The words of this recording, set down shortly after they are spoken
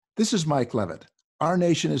This is Mike Levitt. Our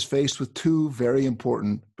nation is faced with two very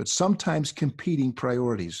important, but sometimes competing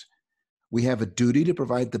priorities. We have a duty to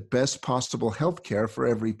provide the best possible health care for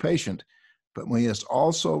every patient, but we must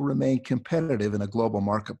also remain competitive in a global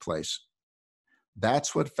marketplace.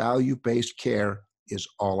 That's what value-based care is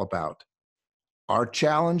all about. Our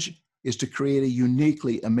challenge is to create a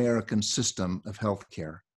uniquely American system of health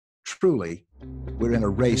care. Truly, we're in a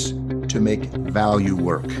race to make value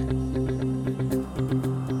work.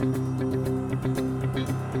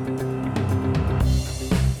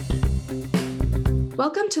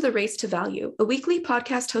 Welcome to The Race to Value, a weekly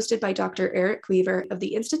podcast hosted by Dr. Eric Weaver of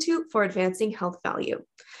the Institute for Advancing Health Value.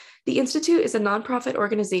 The Institute is a nonprofit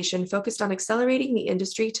organization focused on accelerating the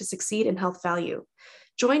industry to succeed in health value.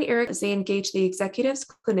 Join Eric as they engage the executives,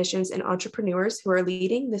 clinicians, and entrepreneurs who are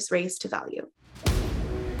leading this race to value.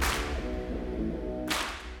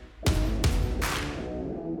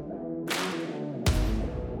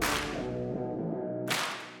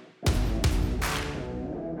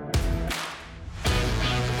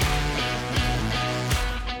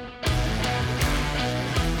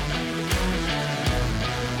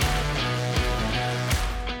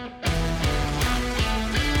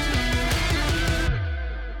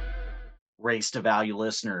 Race to Value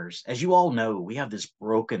listeners. As you all know, we have this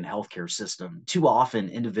broken healthcare system. Too often,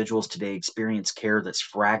 individuals today experience care that's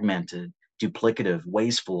fragmented, duplicative,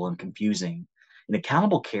 wasteful, and confusing. In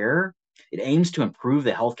accountable care, it aims to improve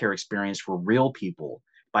the healthcare experience for real people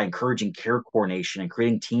by encouraging care coordination and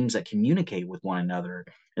creating teams that communicate with one another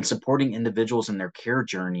and supporting individuals in their care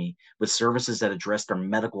journey with services that address their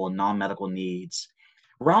medical and non-medical needs.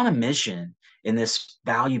 We're on a mission in this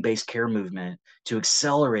value-based care movement to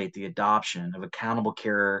accelerate the adoption of accountable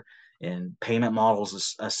care and payment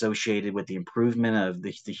models associated with the improvement of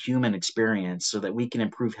the human experience so that we can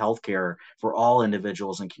improve healthcare for all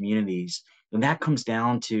individuals and communities. And that comes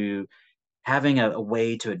down to having a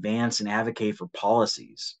way to advance and advocate for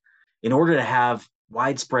policies. In order to have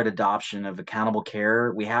widespread adoption of accountable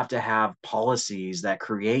care, we have to have policies that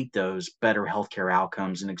create those better healthcare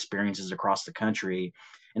outcomes and experiences across the country.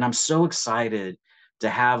 And I'm so excited to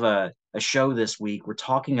have a show this week. We're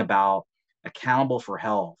talking about Accountable for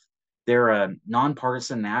Health. They're a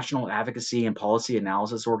nonpartisan national advocacy and policy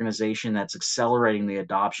analysis organization that's accelerating the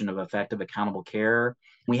adoption of effective accountable care.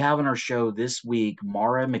 We have on our show this week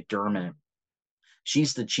Mara McDermott.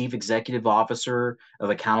 She's the Chief Executive Officer of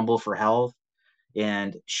Accountable for Health,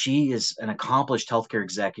 and she is an accomplished healthcare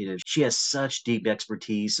executive. She has such deep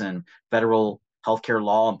expertise in federal healthcare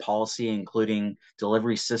law and policy, including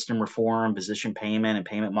delivery system reform, physician payment, and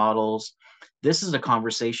payment models. This is a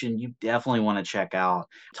conversation you definitely want to check out.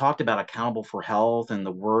 Talked about Accountable for Health and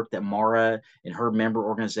the work that Mara and her member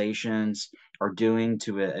organizations are doing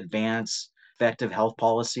to advance effective health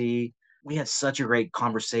policy. We had such a great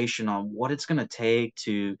conversation on what it's going to take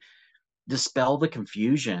to dispel the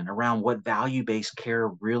confusion around what value-based care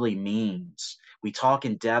really means. We talk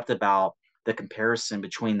in depth about the comparison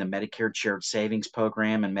between the Medicare Shared Savings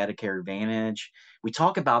Program and Medicare Advantage. We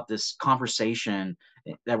talk about this conversation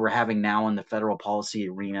that we're having now in the federal policy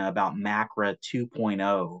arena about MACRA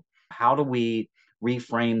 2.0. How do we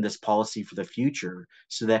reframe this policy for the future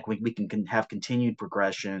so that we can have continued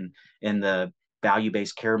progression in the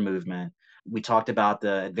value-based care movement? We talked about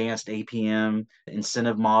the advanced APM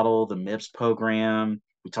incentive model, the MIPS program.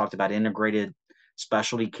 We talked about integrated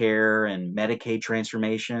specialty care and Medicaid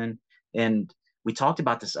transformation. And we talked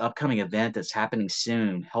about this upcoming event that's happening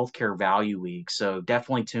soon, Healthcare Value Week. So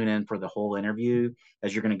definitely tune in for the whole interview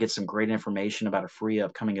as you're going to get some great information about a free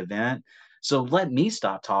upcoming event. So let me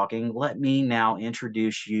stop talking. Let me now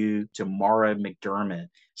introduce you to Mara McDermott,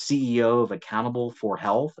 CEO of Accountable for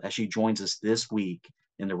Health, as she joins us this week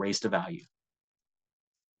in the Race to Value.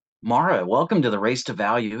 Mara, welcome to the Race to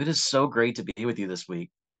Value. It is so great to be with you this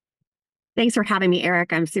week. Thanks for having me,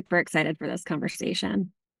 Eric. I'm super excited for this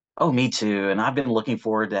conversation. Oh, me too. And I've been looking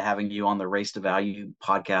forward to having you on the Race to Value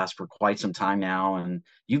podcast for quite some time now. And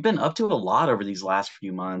you've been up to a lot over these last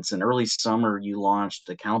few months. In early summer, you launched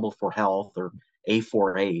Accountable for Health, or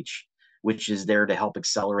A4H, which is there to help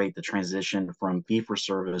accelerate the transition from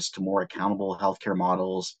fee-for-service to more accountable healthcare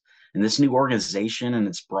models. And this new organization and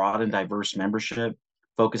its broad and diverse membership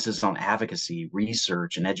focuses on advocacy,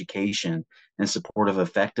 research, and education in support of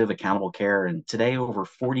effective, accountable care. And today, over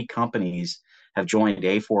 40 companies have joined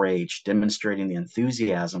A4H, demonstrating the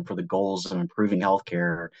enthusiasm for the goals of improving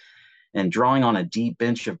healthcare and drawing on a deep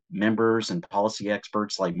bench of members and policy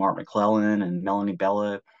experts like Mark McClellan and Melanie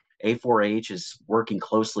Bella. A4H is working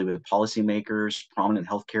closely with policymakers, prominent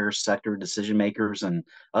healthcare sector decision makers, and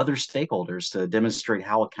other stakeholders to demonstrate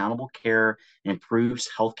how accountable care improves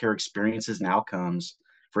healthcare experiences and outcomes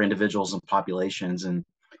for individuals and populations. And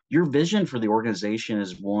your vision for the organization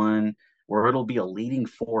is one where it'll be a leading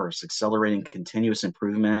force, accelerating continuous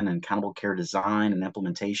improvement and accountable care design and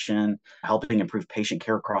implementation, helping improve patient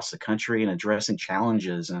care across the country and addressing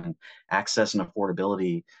challenges and access and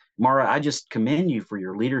affordability. Mara, I just commend you for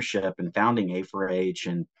your leadership in founding A4H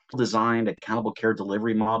and designed accountable care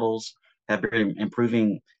delivery models have been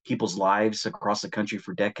improving people's lives across the country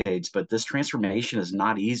for decades. But this transformation is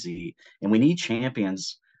not easy, and we need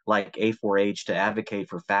champions like A4H to advocate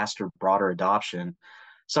for faster, broader adoption.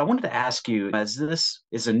 So I wanted to ask you, as this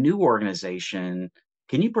is a new organization,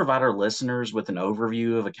 can you provide our listeners with an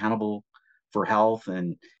overview of Accountable for Health,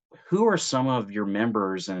 and who are some of your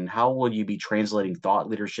members, and how will you be translating thought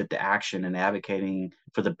leadership to action and advocating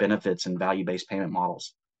for the benefits and value-based payment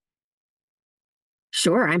models?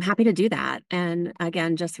 Sure, I'm happy to do that. And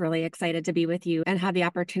again, just really excited to be with you and have the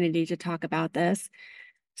opportunity to talk about this.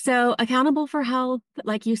 So, Accountable for Health,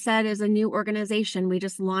 like you said, is a new organization. We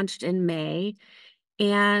just launched in May.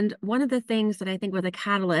 And one of the things that I think was a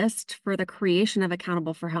catalyst for the creation of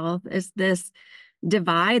Accountable for Health is this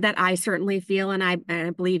divide that I certainly feel, and I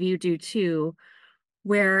believe you do too,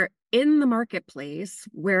 where in the marketplace,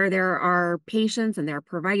 where there are patients and there are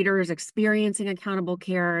providers experiencing accountable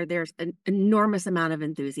care, there's an enormous amount of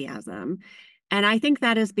enthusiasm. And I think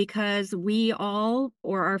that is because we all,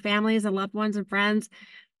 or our families and loved ones and friends,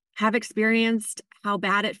 have experienced how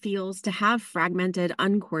bad it feels to have fragmented,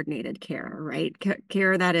 uncoordinated care, right?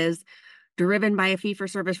 Care that is driven by a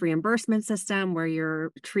fee-for-service reimbursement system where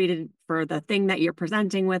you're treated for the thing that you're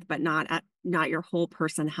presenting with, but not your whole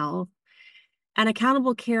person health. And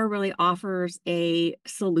accountable care really offers a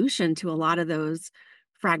solution to a lot of those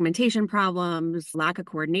fragmentation problems, lack of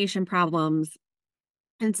coordination problems.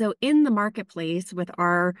 And so in the marketplace with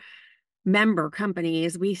our member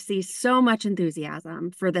companies, we see so much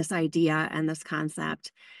enthusiasm for this idea and this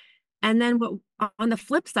concept. And then on the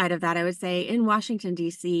flip side of that, I would say in Washington,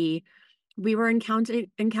 D.C., we were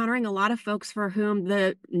encountering a lot of folks for whom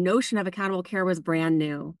the notion of accountable care was brand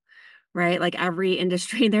new, right? Like every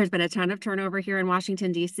industry, there's been a ton of turnover here in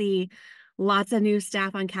Washington, D.C., lots of new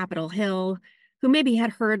staff on Capitol Hill who maybe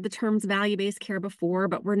had heard the terms value-based care before,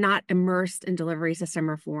 but were not immersed in delivery system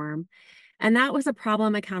reform. And that was a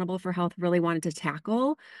problem Accountable for Health really wanted to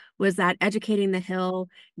tackle, was that educating the Hill,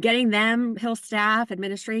 getting them, Hill staff,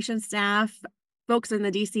 administration staff, folks in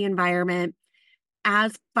the DC environment,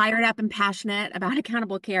 as fired up and passionate about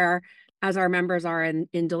accountable care as our members are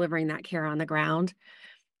in delivering that care on the ground.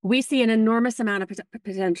 We see an enormous amount of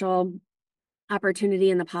potential opportunity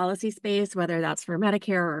in the policy space, whether that's for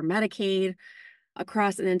Medicare or Medicaid,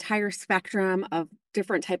 across an entire spectrum of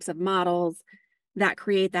different types of models that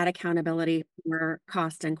create that accountability for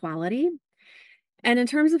cost and quality. And in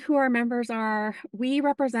terms of who our members are, we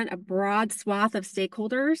represent a broad swath of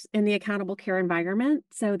stakeholders in the accountable care environment.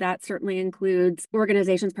 So that certainly includes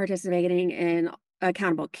organizations participating in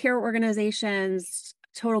accountable care organizations,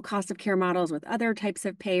 total cost of care models with other types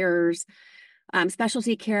of payers,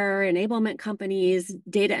 specialty care enablement companies,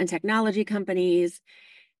 data and technology companies,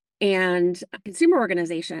 and consumer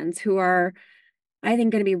organizations who are, I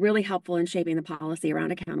think, going to be really helpful in shaping the policy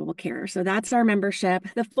around accountable care. So that's our membership.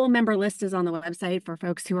 The full member list is on the website for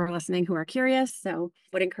folks who are listening who are curious. So I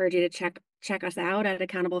would encourage you to check us out at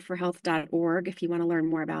accountableforhealth.org if you want to learn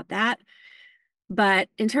more about that. But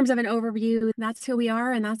in terms of an overview, that's who we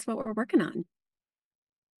are and that's what we're working on.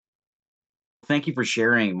 Thank you for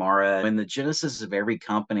sharing, Mara. In the genesis of every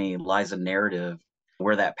company lies a narrative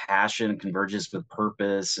where that passion converges with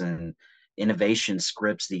purpose, and innovation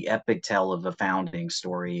scripts the epic tale of a founding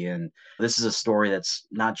story. And this is a story that's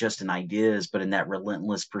not just in ideas, but in that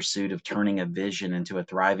relentless pursuit of turning a vision into a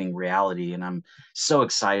thriving reality. And I'm so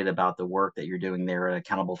excited about the work that you're doing there at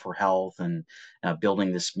Accountable for Health, and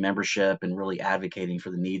building this membership and really advocating for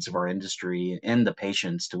the needs of our industry and the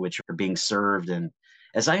patients to which are being served. And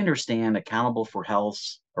as I understand, Accountable for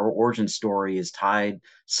Health's or origin story is tied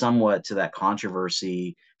somewhat to that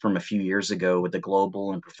controversy from a few years ago with the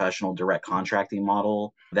global and professional direct contracting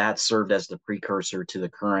model. That served as the precursor to the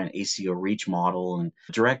current ACO REACH model. And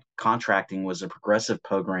direct contracting was a progressive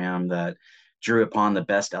program that drew upon the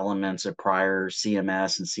best elements of prior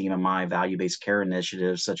CMS and CMMI value-based care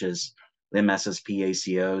initiatives, such as MSSP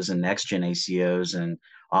ACOs and NextGen ACOs, and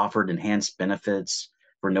offered enhanced benefits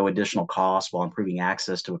for no additional cost while improving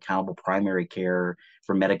access to accountable primary care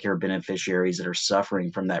for Medicare beneficiaries that are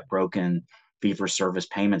suffering from that broken fee-for-service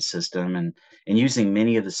payment system, and using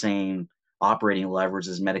many of the same operating levers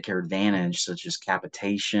as Medicare Advantage, such as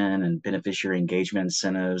capitation and beneficiary engagement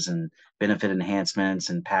incentives and benefit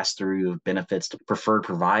enhancements and pass-through of benefits to preferred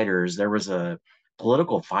providers. There was a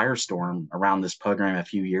political firestorm around this program a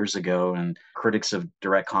few years ago, and critics of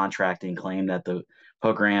direct contracting claimed that the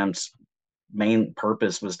program's main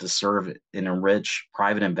purpose was to serve and enrich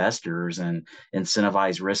private investors and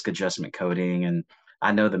incentivize risk adjustment coding. And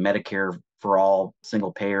I know the Medicare for All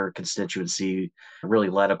single payer constituency really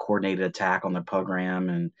led a coordinated attack on the program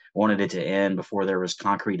and wanted it to end before there was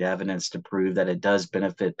concrete evidence to prove that it does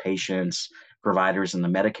benefit patients, providers, in the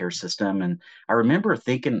Medicare system. And I remember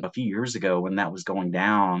thinking a few years ago when that was going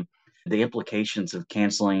down, the implications of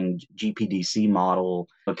canceling GPDC model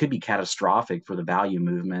could be catastrophic for the value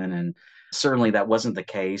movement. And certainly that wasn't the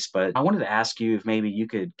case, but I wanted to ask you if maybe you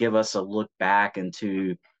could give us a look back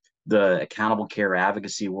into the accountable care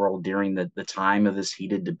advocacy world during the time of this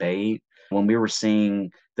heated debate, when we were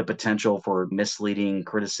seeing the potential for misleading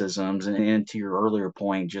criticisms, and to your earlier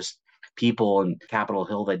point, just people in Capitol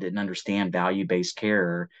Hill that didn't understand value-based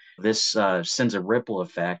care. This sends a ripple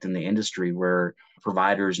effect in the industry where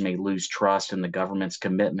providers may lose trust in the government's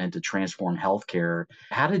commitment to transform healthcare.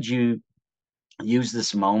 How did you use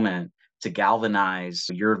this moment to galvanize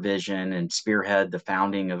your vision and spearhead the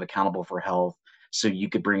founding of Accountable for Health so you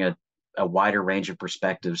could bring a wider range of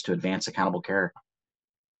perspectives to advance accountable care?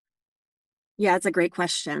 Yeah, it's a great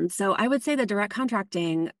question. So I would say the direct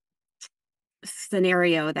contracting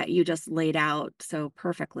scenario that you just laid out so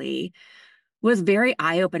perfectly was very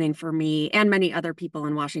eye-opening for me and many other people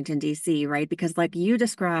in Washington, D.C., right? Because like you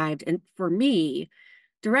described, and for me,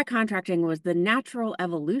 direct contracting was the natural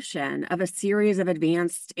evolution of a series of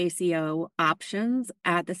advanced ACO options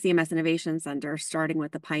at the CMS Innovation Center, starting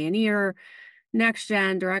with the Pioneer,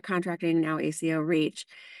 NextGen, direct contracting, now ACO REACH.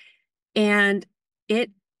 And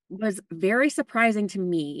it was very surprising to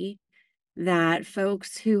me that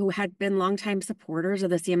folks who had been longtime supporters of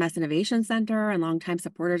the CMS Innovation Center and longtime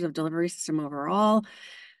supporters of delivery system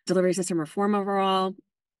reform overall,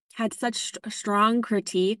 had such strong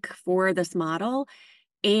critique for this model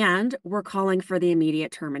and were calling for the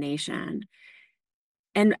immediate termination.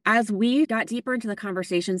 And as we got deeper into the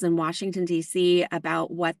conversations in Washington, D.C.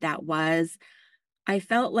 about what that was, I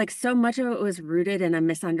felt like so much of it was rooted in a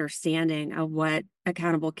misunderstanding of what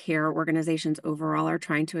accountable care organizations overall are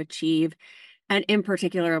trying to achieve, and in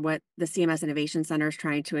particular, what the CMS Innovation Center is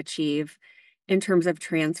trying to achieve in terms of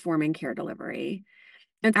transforming care delivery.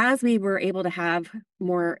 And as we were able to have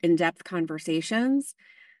more in-depth conversations,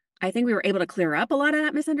 I think we were able to clear up a lot of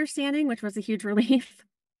that misunderstanding, which was a huge relief.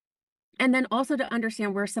 And then also to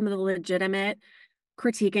understand where some of the legitimate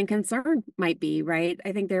critique and concern might be, right?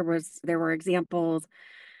 I think there were examples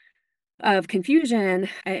of confusion.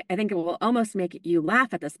 I think it will almost make you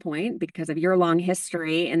laugh at this point because of your long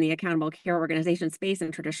history in the accountable care organization space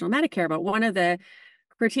and traditional Medicare. But one of the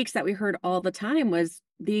critiques that we heard all the time was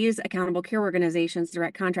these accountable care organizations,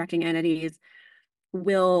 direct contracting entities,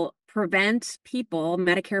 will prevent people,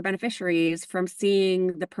 Medicare beneficiaries, from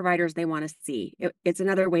seeing the providers they want to see. It's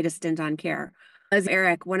another way to stint on care. As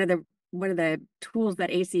Eric, one of the tools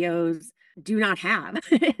that ACOs do not have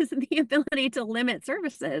is the ability to limit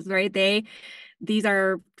services, right? These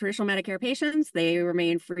are traditional Medicare patients. They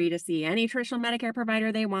remain free to see any traditional Medicare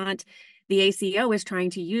provider they want. The ACO is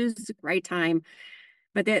trying to use right time,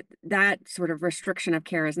 but that sort of restriction of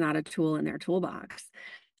care is not a tool in their toolbox.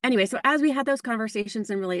 Anyway, so as we had those conversations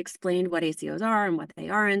and really explained what ACOs are and what they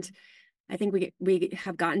aren't, I think we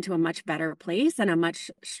have gotten to a much better place and a much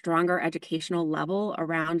stronger educational level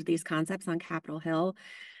around these concepts on Capitol Hill.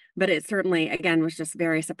 But it certainly, again, was just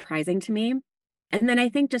very surprising to me. And then I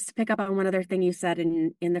think just to pick up on one other thing you said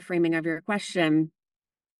in the framing of your question,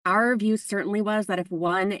 our view certainly was that if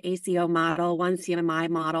one ACO model, one CMMI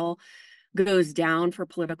model goes down for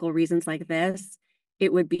political reasons like this,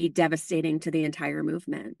 it would be devastating to the entire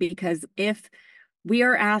movement. Because if we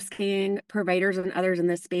are asking providers and others in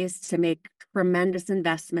this space to make tremendous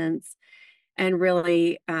investments and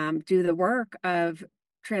really do the work of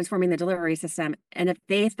transforming the delivery system, and if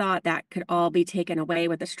they thought that could all be taken away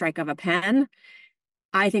with the strike of a pen,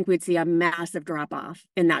 I think we'd see a massive drop-off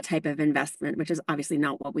in that type of investment, which is obviously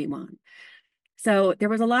not what we want. So there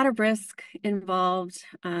was a lot of risk involved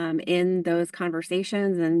in those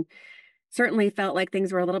conversations, and certainly felt like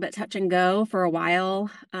things were a little bit touch and go for a while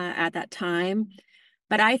at that time.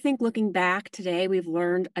 But I think looking back today, we've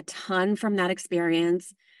learned a ton from that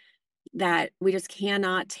experience, that we just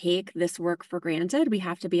cannot take this work for granted. We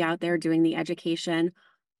have to be out there doing the education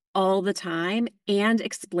all the time and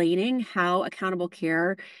explaining how accountable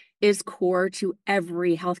care is core to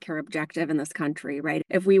every healthcare objective in this country, right?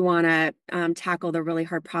 If we want to tackle the really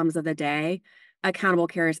hard problems of the day, accountable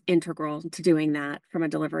care is integral to doing that from a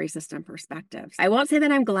delivery system perspective. I won't say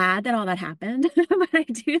that I'm glad that all that happened, but I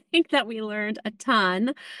do think that we learned a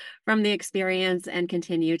ton from the experience and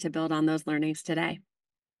continue to build on those learnings today.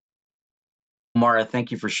 Mara,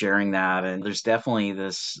 thank you for sharing that. And there's definitely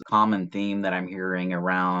this common theme that I'm hearing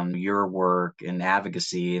around your work and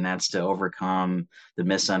advocacy, and that's to overcome the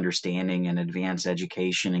misunderstanding and advance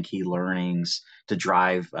education and key learnings to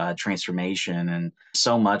drive transformation. And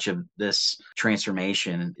so much of this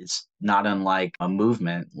transformation is not unlike a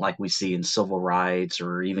movement like we see in civil rights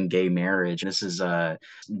or even gay marriage. This is the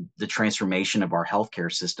transformation of our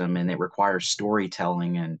healthcare system, and it requires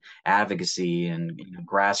storytelling and advocacy and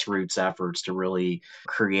grassroots efforts to really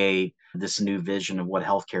create this new vision of what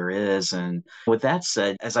healthcare is. And with that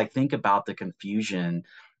said, as I think about the confusion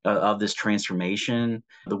of this transformation,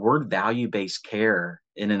 the word value-based care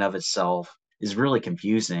in and of itself is really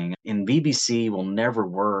confusing. And VBC will never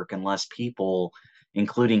work unless people,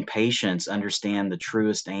 including patients, understand the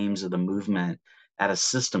truest aims of the movement at a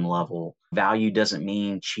system level. Value doesn't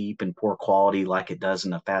mean cheap and poor quality like it does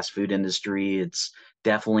in the fast food industry. It's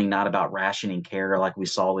definitely not about rationing care like we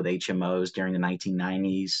saw with HMOs during the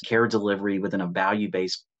 1990s. Care delivery within a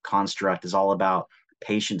value-based construct is all about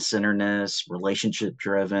patient-centeredness,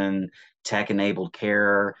 relationship-driven, tech-enabled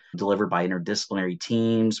care delivered by interdisciplinary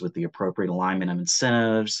teams with the appropriate alignment of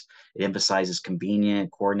incentives. It emphasizes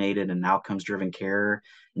convenient, coordinated, and outcomes-driven care.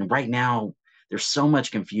 And right now, there's so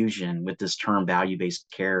much confusion with this term value-based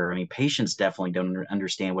care. I mean, patients definitely don't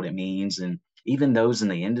understand what it means. And even those in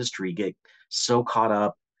the industry get so caught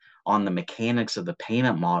up on the mechanics of the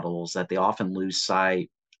payment models that they often lose sight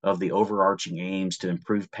of the overarching aims to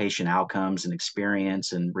improve patient outcomes and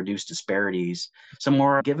experience and reduce disparities. So,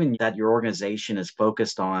 Maura, given that your organization is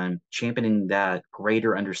focused on championing that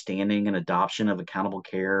greater understanding and adoption of accountable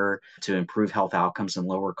care to improve health outcomes and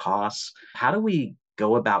lower costs, how do we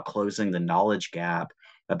go about closing the knowledge gap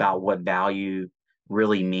about what value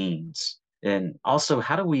really means? And also,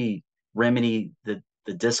 how do we remedy the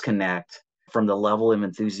disconnect from the level of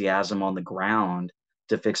enthusiasm on the ground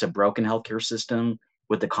to fix a broken healthcare system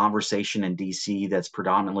with the conversation in DC that's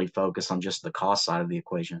predominantly focused on just the cost side of the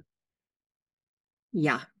equation?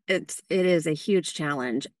 Yeah, it is a huge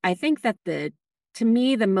challenge. I think that to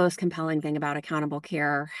me, the most compelling thing about accountable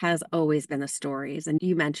care has always been the stories. And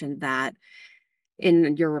you mentioned that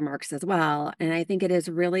in your remarks as well. And I think it is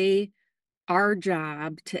really our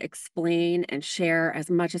job to explain and share as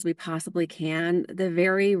much as we possibly can the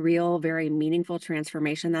very real, very meaningful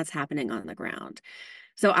transformation that's happening on the ground.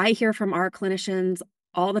 So I hear from our clinicians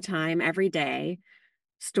all the time, every day,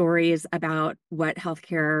 stories about what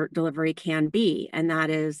healthcare delivery can be. And that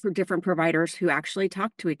is different providers who actually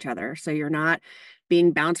talk to each other. So you're not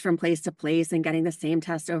being bounced from place to place and getting the same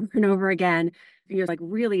test over and over again. You're like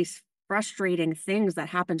really frustrating things that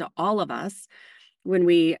happen to all of us when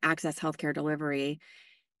we access healthcare delivery.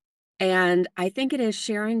 And I think it is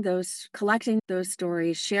collecting those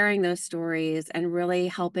stories, sharing those stories, and really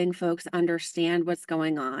helping folks understand what's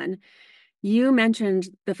going on. You mentioned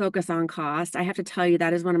the focus on cost. I have to tell you,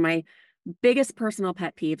 that is one of my biggest personal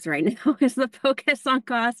pet peeves right now is the focus on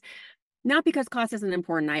cost. Not because cost isn't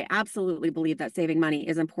important. I absolutely believe that saving money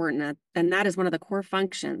is important. And that is one of the core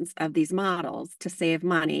functions of these models, to save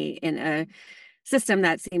money in a system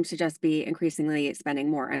that seems to just be increasingly spending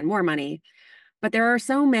more and more money. But there are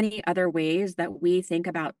so many other ways that we think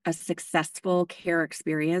about a successful care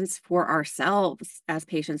experience for ourselves as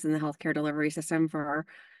patients in the healthcare delivery system, for,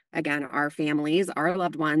 again, our families, our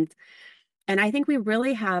loved ones. And I think we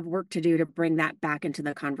really have work to do to bring that back into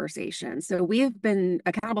the conversation. So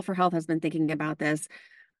Accountable for Health has been thinking about this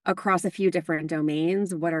across a few different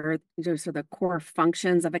domains. What are sort of the core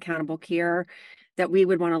functions of accountable care that we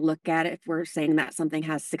would want to look at if we're saying that something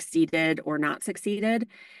has succeeded or not succeeded?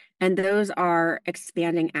 And those are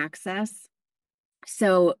expanding access.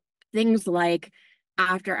 So things like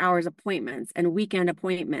after hours appointments and weekend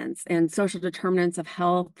appointments and social determinants of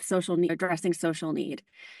health, addressing social need,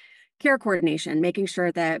 care coordination, making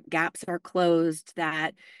sure that gaps are closed,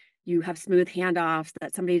 that you have smooth handoffs,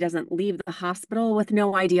 that somebody doesn't leave the hospital with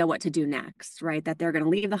no idea what to do next, right? That they're going to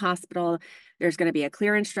leave the hospital. There's going to be a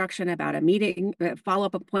clear instruction about a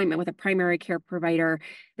follow-up appointment with a primary care provider.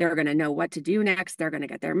 They're going to know what to do next. They're going to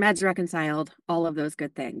get their meds reconciled, all of those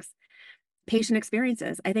good things. Patient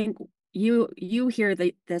experiences. I think you hear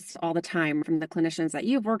this all the time from the clinicians that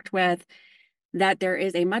you've worked with, that there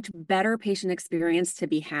is a much better patient experience to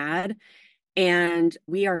be had. And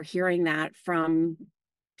we are hearing that from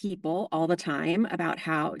people all the time about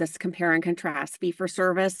how this compare and contrast fee for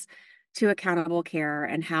service to accountable care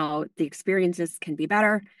and how the experiences can be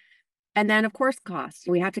better. And then, of course, cost.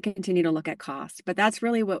 We have to continue to look at cost, but that's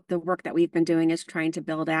really what the work that we've been doing is trying to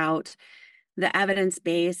build out the evidence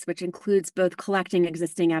base, which includes both collecting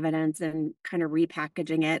existing evidence and kind of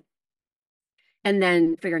repackaging it, and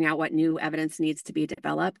then figuring out what new evidence needs to be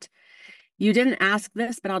developed. You didn't ask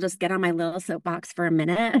this, but I'll just get on my little soapbox for a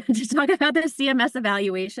minute to talk about the CMS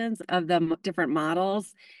evaluations of the different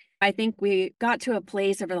models. I think we got to a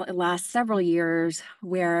place over the last several years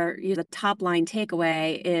where the top line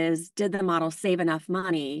takeaway is, did the model save enough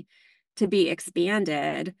money to be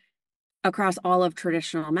expanded across all of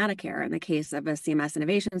traditional Medicare? In the case of a CMS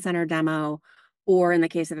Innovation Center demo, or in the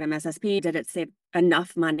case of MSSP, did it save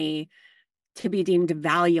enough money to be deemed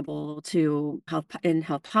valuable to health in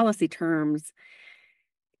health policy terms?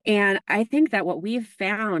 And I think that what we've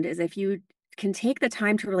found is if you can take the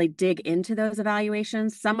time to really dig into those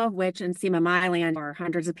evaluations, some of which in CMMI land are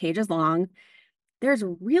hundreds of pages long, there's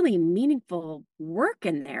really meaningful work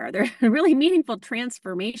in there. There's a really meaningful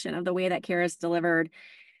transformation of the way that care is delivered.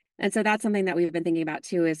 And so that's something that we've been thinking about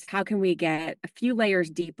too, is how can we get a few layers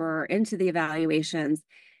deeper into the evaluations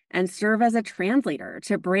and serve as a translator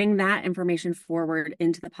to bring that information forward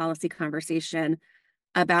into the policy conversation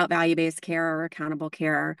about value-based care or accountable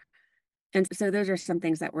care. And so those are some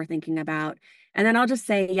things that we're thinking about. And then I'll just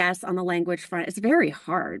say, yes, on the language front, it's very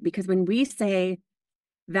hard because when we say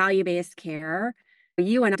value-based care,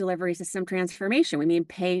 and delivery system transformation, we mean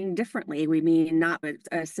paying differently. We mean not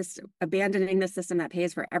a system, abandoning the system that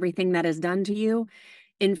pays for everything that is done to you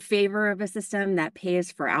in favor of a system that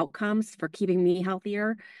pays for outcomes, for keeping me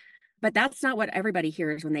healthier. But that's not what everybody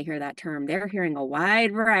hears when they hear that term. They're hearing a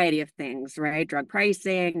wide variety of things, right? Drug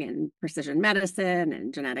pricing and precision medicine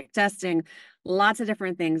and genetic testing. Lots of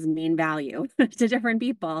different things mean value to different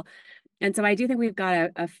people. And so I do think we've got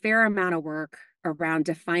a fair amount of work around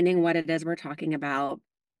defining what it is we're talking about,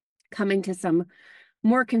 coming to some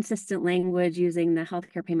more consistent language using the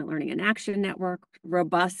Healthcare Payment Learning and Action Network,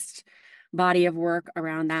 robust body of work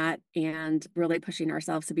around that, and really pushing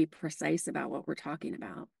ourselves to be precise about what we're talking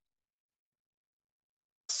about.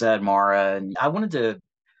 Said Mara, and I wanted to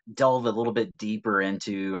delve a little bit deeper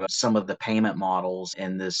into some of the payment models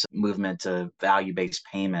in this movement to value-based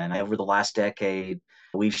payment. Over the last decade,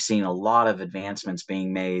 we've seen a lot of advancements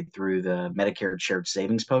being made through the Medicare Shared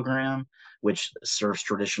Savings Program, which serves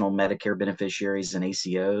traditional Medicare beneficiaries and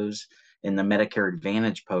ACOs, and the Medicare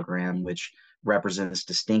Advantage Program, which represents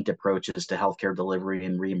distinct approaches to healthcare delivery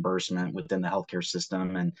and reimbursement within the healthcare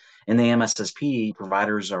system. And in the MSSP,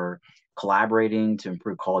 providers are collaborating to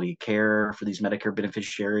improve quality of care for these Medicare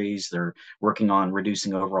beneficiaries. They're working on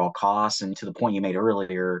reducing overall costs. And to the point you made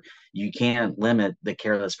earlier, you can't limit the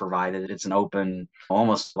care that's provided. It's an open,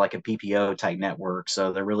 almost like a PPO type network.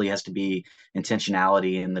 So there really has to be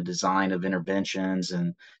intentionality in the design of interventions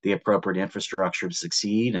and the appropriate infrastructure to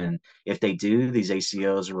succeed. And if they do, these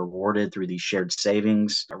ACOs are rewarded through these shared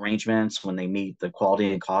savings arrangements when they meet the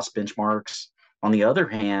quality and cost benchmarks. On the other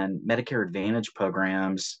hand, Medicare Advantage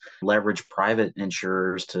programs leverage private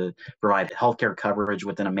insurers to provide healthcare coverage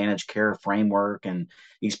within a managed care framework. And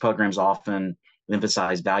these programs often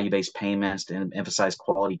emphasize value-based payments and emphasize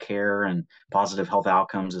quality care and positive health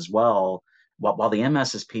outcomes as well. While the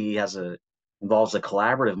MSSP involves a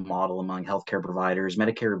collaborative model among healthcare providers,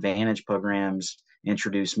 Medicare Advantage programs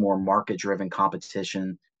introduce more market-driven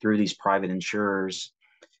competition through these private insurers.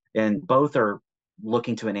 And both are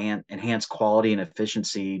looking to enhance quality and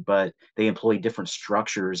efficiency, but they employ different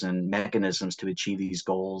structures and mechanisms to achieve these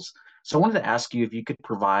goals. So I wanted to ask you if you could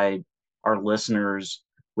provide our listeners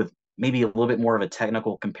with maybe a little bit more of a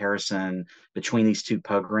technical comparison between these two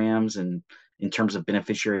programs and in terms of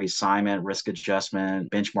beneficiary assignment, risk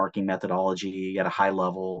adjustment, benchmarking methodology at a high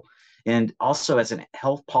level. And also as a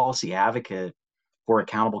health policy advocate for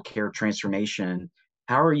accountable care transformation,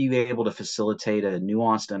 how are you able to facilitate a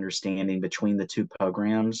nuanced understanding between the two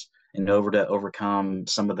programs and to overcome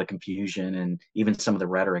some of the confusion and even some of the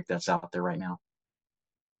rhetoric that's out there right now?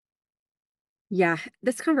 Yeah,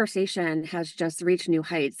 this conversation has just reached new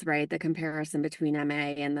heights, right? The comparison between MA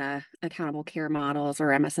and the accountable care models or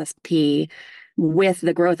MSSP with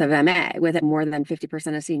the growth of MA, with more than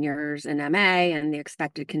 50% of seniors in MA and the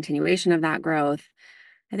expected continuation of that growth.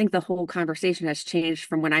 I think the whole conversation has changed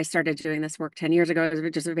from when I started doing this work 10 years ago. It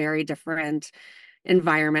was just a very different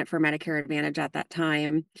environment for Medicare Advantage at that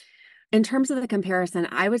time. In terms of the comparison,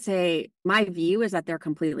 I would say my view is that they're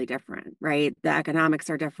completely different, right? The economics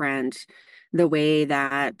are different. The way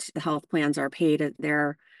that the health plans are paid,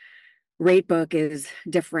 their rate book is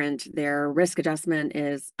different. Their risk adjustment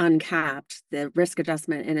is uncapped. The risk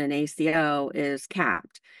adjustment in an ACO is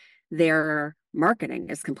capped. their marketing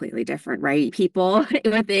is completely different, right? People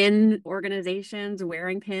within organizations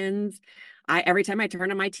wearing pins. Every time I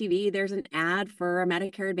turn on my TV, there's an ad for a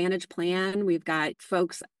Medicare Advantage plan. We've got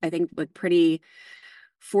folks, I think, with pretty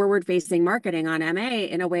forward-facing marketing on MA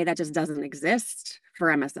in a way that just doesn't exist for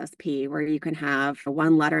MSSP, where you can have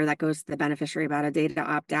one letter that goes to the beneficiary about a data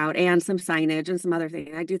opt-out and some signage and some other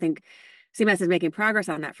things. I do think CMS is making progress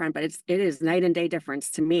on that front, but it is night and day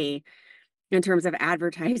difference to me in terms of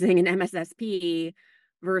advertising an MSSP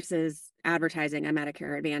versus advertising a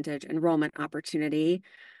Medicare Advantage enrollment opportunity.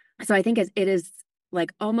 So I think it is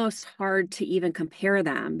like almost hard to even compare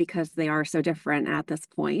them because they are so different at this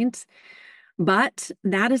point. But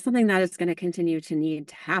that is something that is going to continue to need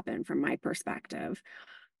to happen from my perspective.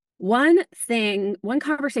 One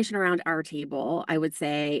conversation around our table, I would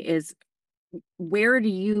say, is where do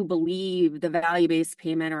you believe the value-based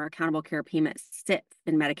payment or accountable care payment sits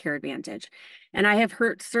in Medicare Advantage? And I have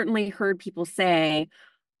certainly heard people say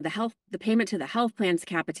the payment to the health plan's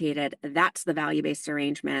capitated, that's the value-based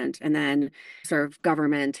arrangement. And then sort of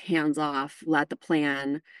government hands off, let the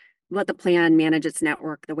plan manage its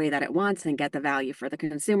network the way that it wants and get the value for the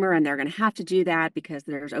consumer. And they're going to have to do that because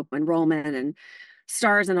there's open enrollment and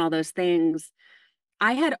stars and all those things.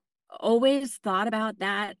 I had always thought about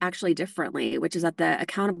that actually differently, which is that the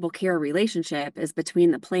accountable care relationship is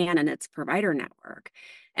between the plan and its provider network.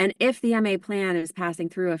 And if the MA plan is passing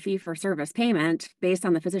through a fee-for-service payment based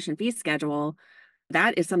on the physician fee schedule,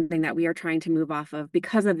 that is something that we are trying to move off of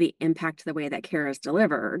because of the impact to the way that care is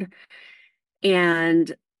delivered.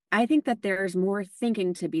 And I think that there's more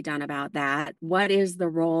thinking to be done about that. What is the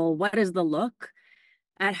role? What is the look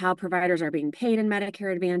at how providers are being paid in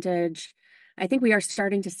Medicare Advantage? I think we are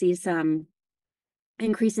starting to see some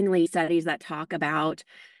increasingly studies that talk about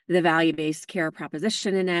the value-based care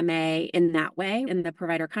proposition in MA in that way, in the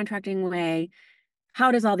provider contracting way.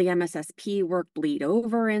 How does all the MSSP work bleed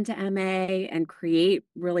over into MA and create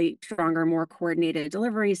really stronger, more coordinated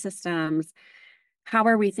delivery systems? How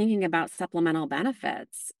are we thinking about supplemental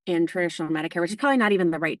benefits in traditional Medicare, which is probably not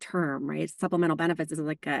even the right term, right? Supplemental benefits is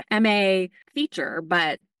like a MA feature,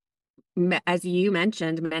 but as you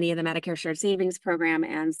mentioned, many of the Medicare Shared Savings Program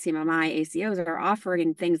and CMMI ACOs are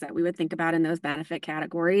offering things that we would think about in those benefit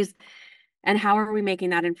categories. And how are we making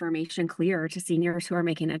that information clear to seniors who are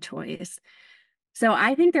making a choice? So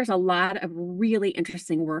I think there's a lot of really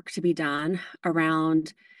interesting work to be done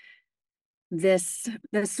around this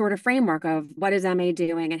sort of framework of what is MA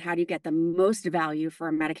doing and how do you get the most value for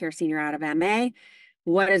a Medicare senior out of MA?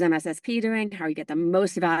 What is MSSP doing? How do you get the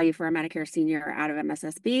most value for a Medicare senior out of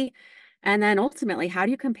MSSP? And then ultimately, how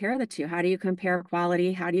do you compare the two? How do you compare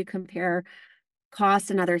quality? How do you compare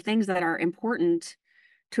cost and other things that are important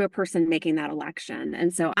to a person making that election?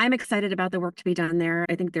 And so I'm excited about the work to be done there.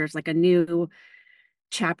 I think there's like a new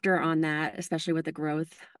chapter on that, especially with the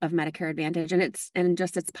growth of Medicare Advantage and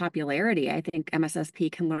just its popularity. I think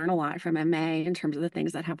MSSP can learn a lot from MA in terms of the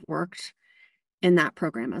things that have worked in that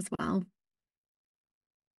program as well.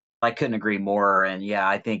 I couldn't agree more. And yeah,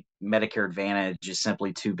 I think Medicare Advantage is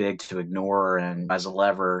simply too big to ignore and as a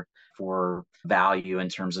lever for value in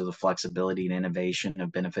terms of the flexibility and innovation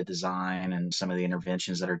of benefit design and some of the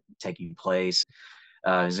interventions that are taking place.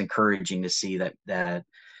 Is encouraging to see that there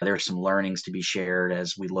are some learnings to be shared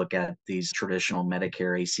as we look at these traditional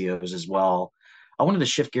Medicare ACOs as well. I wanted to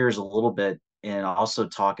shift gears a little bit and also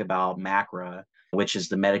talk about MACRA, which is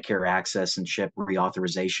the Medicare Access and CHIP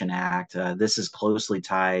Reauthorization Act. This is closely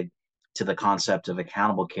tied to the concept of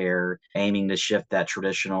accountable care, aiming to shift that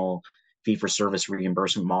traditional fee-for-service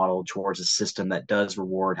reimbursement model towards a system that does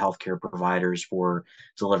reward healthcare providers for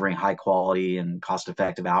delivering high quality and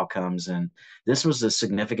cost-effective outcomes. And this was a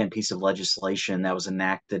significant piece of legislation that was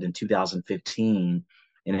enacted in 2015,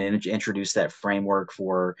 and it introduced that framework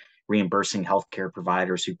for reimbursing healthcare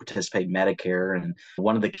providers who participate in Medicare. And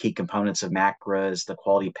one of the key components of MACRA is the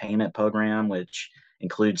quality payment program, which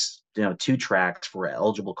includes two tracks for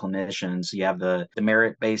eligible clinicians. You have the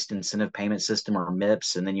merit-based incentive payment system, or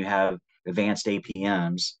MIPS, and then you have advanced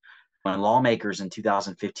APMs. When lawmakers in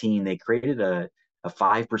 2015, they created a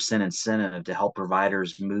 5% incentive to help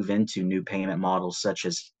providers move into new payment models such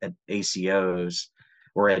as ACOs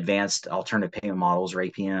or advanced alternative payment models, or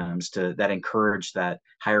APMs, that encourage that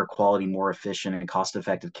higher quality, more efficient and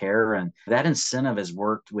cost-effective care. And that incentive has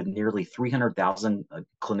worked with nearly 300,000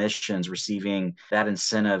 clinicians receiving that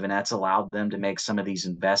incentive, and that's allowed them to make some of these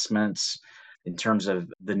investments in terms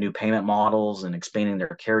of the new payment models and expanding their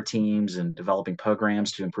care teams and developing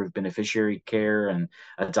programs to improve beneficiary care and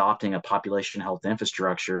adopting a population health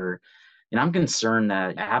infrastructure. And I'm concerned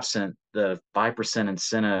that absent the 5%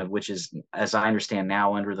 incentive, which is, as I understand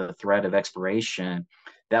now, under the threat of expiration,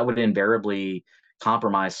 that would invariably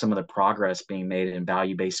compromise some of the progress being made in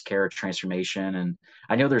value-based care transformation. And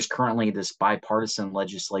I know there's currently this bipartisan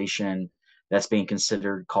legislation that's being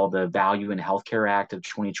considered called the Value in Healthcare Act of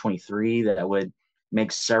 2023 that would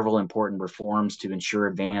make several important reforms to ensure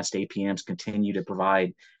advanced APMs continue to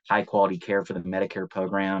provide high quality care for the Medicare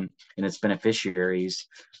program and its beneficiaries.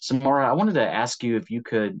 So, Maura, I wanted to ask you if you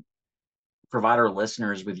could provide our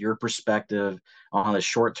listeners with your perspective on the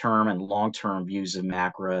short-term and long-term views of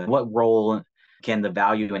MACRA. What role can the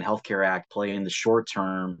Value in Healthcare Act play in the short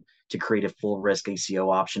term to create a full risk ACO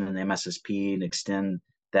option in the MSSP and extend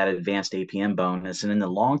that advanced APM bonus? And in the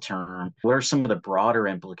long term, what are some of the broader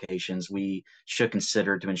implications we should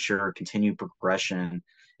consider to ensure continued progression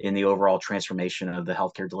in the overall transformation of the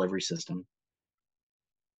healthcare delivery system?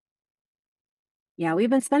 Yeah, we've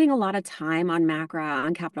been spending a lot of time on MACRA,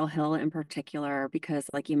 on Capitol Hill in particular, because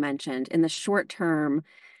like you mentioned, in the short term,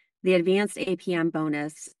 the advanced APM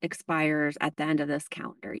bonus expires at the end of this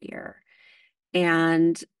calendar year.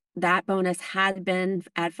 And that bonus had been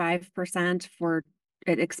at 5%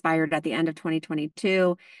 it expired at the end of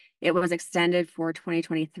 2022. It was extended for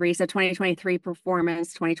 2023. So 2023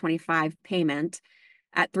 performance, 2025 payment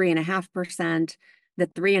at 3.5%. The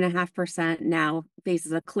 3.5% now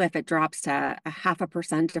faces a cliff. It drops to a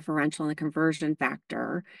 0.5% differential in the conversion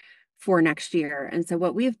factor for next year. And so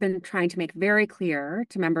what we've been trying to make very clear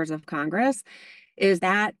to members of Congress is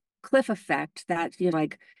that cliff effect, that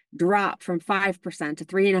drop from 5% to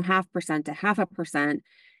 3.5% to 0.5%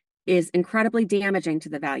 is incredibly damaging to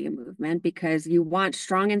the value movement, because you want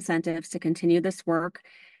strong incentives to continue this work.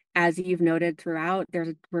 As you've noted throughout,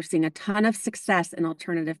 we're seeing a ton of success in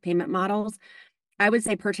alternative payment models. I would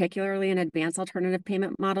say particularly in advanced alternative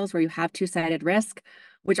payment models where you have two-sided risk,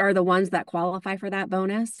 which are the ones that qualify for that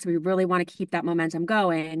bonus. So we really want to keep that momentum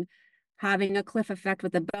going. Having a cliff effect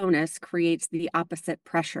with the bonus creates the opposite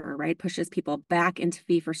pressure, right? Pushes people back into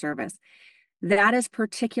fee-for-service. That is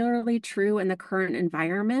particularly true in the current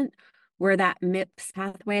environment where that MIPS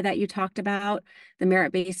pathway that you talked about, the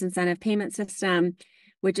merit-based incentive payment system,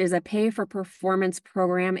 which is a pay-for-performance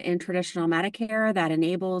program in traditional Medicare that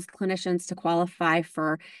enables clinicians to qualify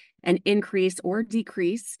for an increase or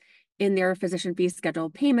decrease in their physician fee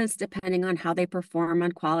schedule payments, depending on how they perform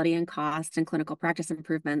on quality and cost and clinical practice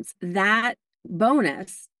improvements. That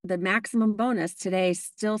bonus, the maximum bonus today,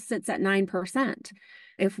 still sits at 9%.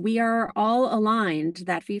 If we are all aligned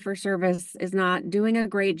that fee-for-service is not doing a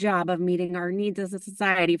great job of meeting our needs as a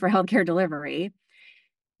society for healthcare delivery,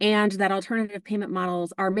 and that alternative payment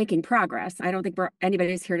models are making progress. I don't think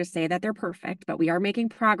anybody's here to say that they're perfect, but we are making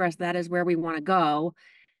progress. That is where we want to go.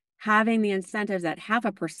 Having the incentives at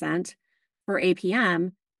 0.5% for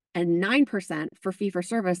APM and 9% for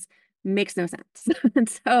fee-for-service makes no sense. And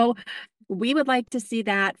so we would like to see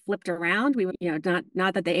that flipped around. We would,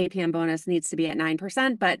 not that the APM bonus needs to be at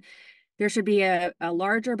 9%, but there should be a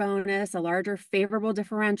larger bonus, a larger favorable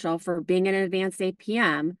differential for being an advanced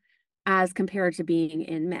APM as compared to being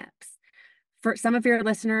in MIPS. For some of your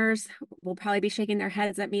listeners will probably be shaking their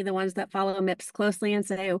heads at me, the ones that follow MIPS closely, and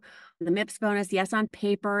say, oh, the MIPS bonus, yes, on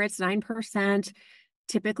paper, it's 9%.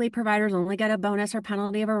 Typically, providers only get a bonus or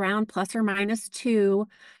penalty of around plus or minus 2.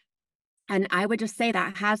 And I would just say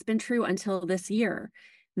that has been true until this year.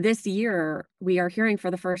 This year, we are hearing for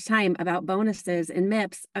the first time about bonuses in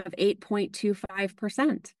MIPS of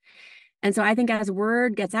 8.25%. And so I think as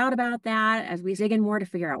word gets out about that, as we dig in more to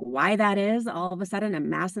figure out why that is, all of a sudden a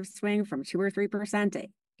massive swing from 2 or 3% to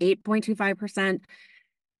 8.25%.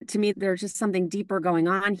 To me, there's just something deeper going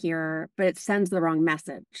on here, but it sends the wrong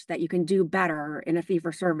message that you can do better in a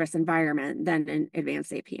fee-for-service environment than in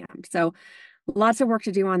advanced APM. So lots of work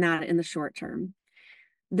to do on that in the short term.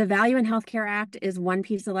 The Value in Healthcare Act is one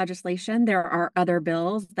piece of legislation. There are other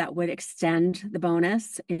bills that would extend the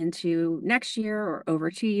bonus into next year or over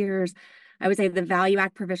 2 years. I would say the Value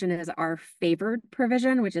Act provision is our favored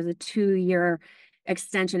provision, which is a 2-year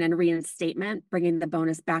extension and reinstatement, bringing the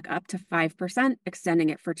bonus back up to 5%, extending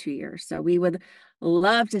it for 2 years. So we would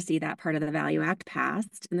love to see that part of the Value Act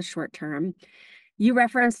passed in the short term. You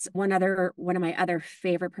referenced one of my other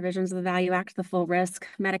favorite provisions of the Value Act, the full risk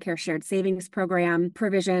Medicare Shared Savings Program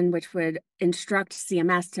provision, which would instruct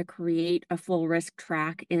CMS to create a full risk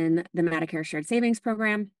track in the Medicare Shared Savings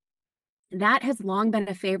Program. That has long been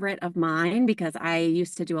a favorite of mine because I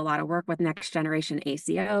used to do a lot of work with next generation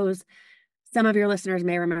ACOs. Some of your listeners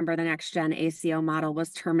may remember the next gen ACO model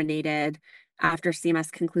was terminated after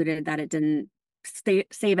CMS concluded that it didn't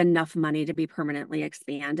save enough money to be permanently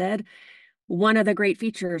expanded. One of the great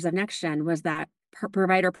features of NextGen was that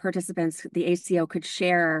provider participants, the ACO, could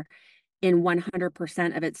share in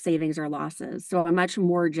 100% of its savings or losses. So a much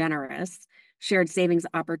more generous shared savings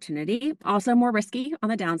opportunity, also more risky on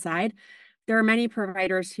the downside. There are many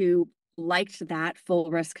providers who liked that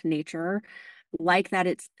full risk nature, like that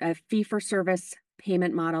it's a fee for service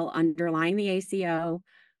payment model underlying the ACO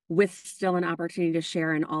with still an opportunity to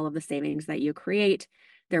share in all of the savings that you create.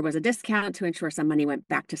 There was a discount to ensure some money went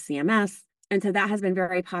back to CMS. And so that has been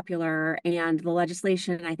very popular. And the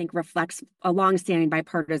legislation, I think, reflects a longstanding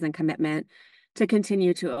bipartisan commitment to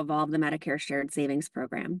continue to evolve the Medicare Shared Savings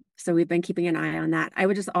Program. So we've been keeping an eye on that. I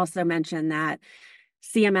would just also mention that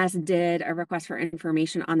CMS did a request for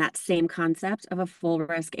information on that same concept of a full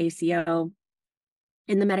risk ACO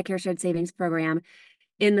in the Medicare Shared Savings Program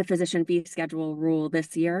in the physician fee schedule rule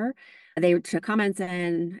this year. They took comments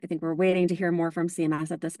in. I think we're waiting to hear more from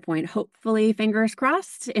CMS at this point, hopefully, fingers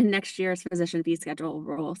crossed, in next year's physician fee schedule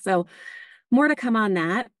rule. So more to come on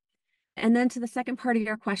that. And then to the second part of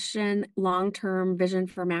your question, long-term vision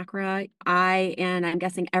for MACRA, and I'm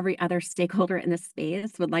guessing every other stakeholder in this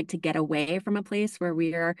space would like to get away from a place where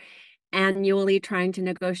we are annually trying to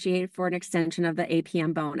negotiate for an extension of the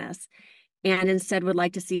APM bonus, and instead would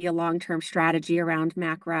like to see a long-term strategy around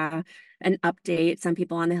MACRA, an update. Some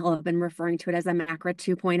people on the Hill have been referring to it as a MACRA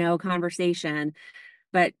 2.0 conversation.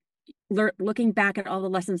 But looking back at all the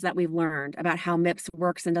lessons that we've learned about how MIPS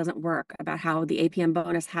works and doesn't work, about how the APM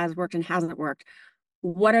bonus has worked and hasn't worked,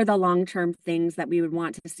 what are the long-term things that we would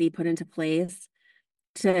want to see put into place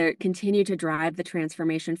to continue to drive the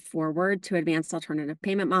transformation forward to advanced alternative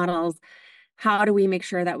payment models? How do we make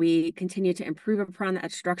sure that we continue to improve upon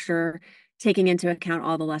that structure, taking into account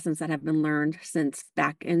all the lessons that have been learned since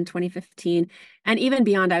back in 2015? And even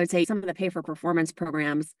beyond, I would say some of the pay-for-performance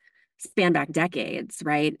programs span back decades,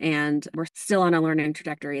 right? And we're still on a learning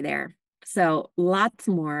trajectory there. So lots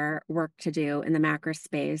more work to do in the MACRA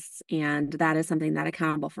space, and that is something that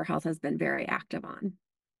Accountable for Health has been very active on.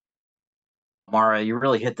 Mara, you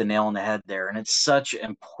really hit the nail on the head there. And it's such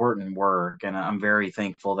important work. And I'm very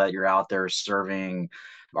thankful that you're out there serving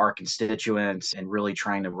our constituents and really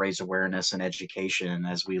trying to raise awareness and education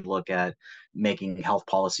as we look at making health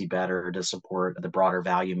policy better to support the broader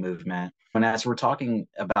value movement. And as we're talking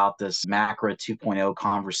about this MACRA 2.0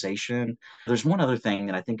 conversation, there's one other thing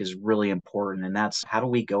that I think is really important, and that's how do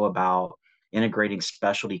we go about integrating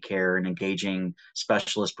specialty care and engaging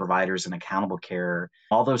specialist providers in accountable care.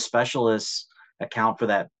 All those specialists account for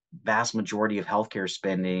that vast majority of healthcare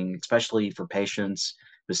spending, especially for patients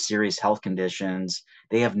with serious health conditions.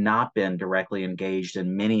 They have not been directly engaged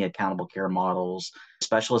in many accountable care models.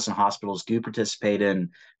 Specialists and hospitals do participate in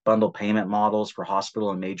bundle payment models for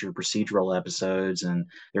hospital and major procedural episodes, and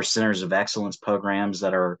there's centers of excellence programs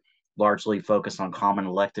that are largely focused on common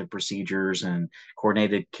elective procedures and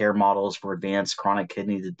coordinated care models for advanced chronic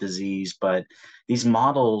kidney disease. But these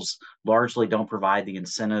models largely don't provide the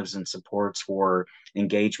incentives and supports for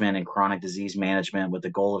engagement in chronic disease management with the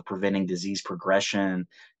goal of preventing disease progression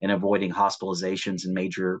and avoiding hospitalizations and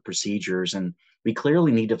major procedures. And we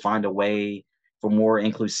clearly need to find a way for more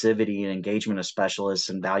inclusivity and engagement of specialists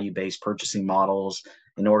and value-based purchasing models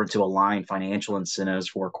in order to align financial incentives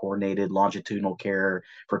for coordinated longitudinal care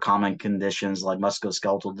for common conditions like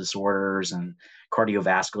musculoskeletal disorders and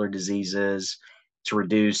cardiovascular diseases, to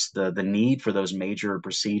reduce the need for those major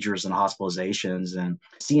procedures and hospitalizations. And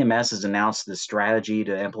CMS has announced this strategy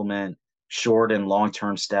to implement short and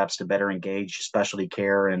long-term steps to better engage specialty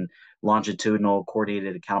care and longitudinal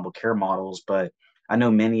coordinated accountable care models. But I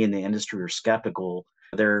know many in the industry are skeptical.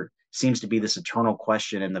 There seems to be this eternal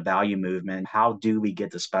question in the value movement. How do we get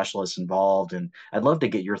the specialists involved? And I'd love to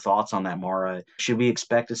get your thoughts on that, Mara. Should we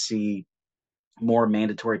expect to see more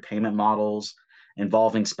mandatory payment models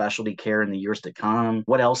involving specialty care in the years to come?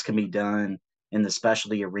 What else can be done in the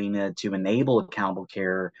specialty arena to enable accountable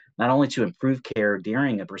care, not only to improve care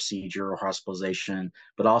during a procedure or hospitalization,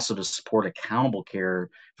 but also to support accountable care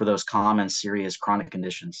for those common, serious chronic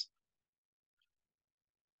conditions?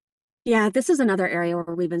 Yeah, this is another area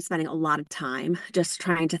where we've been spending a lot of time just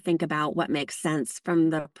trying to think about what makes sense from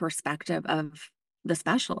the perspective of the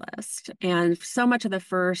specialist. And so much of the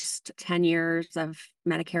first 10 years of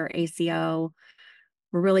Medicare ACO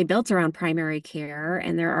were really built around primary care.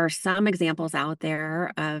 And there are some examples out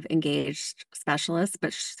there of engaged specialists,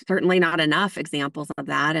 but certainly not enough examples of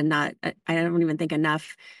that. And I don't even think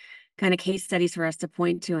enough kind of case studies for us to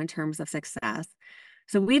point to in terms of success.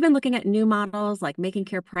 So we've been looking at new models like Making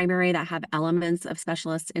Care Primary that have elements of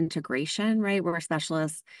specialist integration, right? Where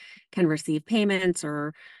specialists can receive payments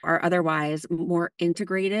or are otherwise more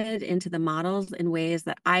integrated into the models in ways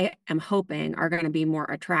that I am hoping are going to be more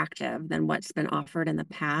attractive than what's been offered in the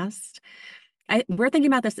past. we're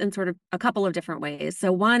thinking about this in sort of a couple of different ways.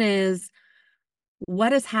 So one is,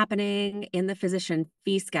 what is happening in the physician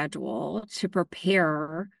fee schedule to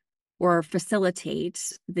prepare or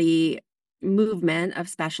facilitate the movement of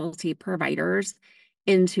specialty providers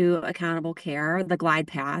into accountable care, the glide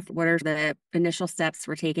path? What are the initial steps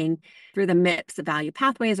we're taking through the MIPS value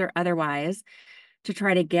pathways or otherwise to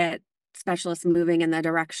try to get specialists moving in the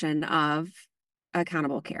direction of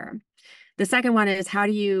accountable care? The second one is, how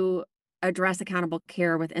do you address accountable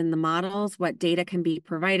care within the models? What data can be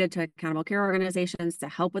provided to accountable care organizations to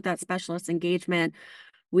help with that specialist engagement?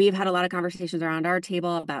 We've had a lot of conversations around our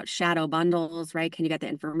table about shadow bundles, right? Can you get the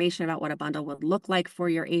information about what a bundle would look like for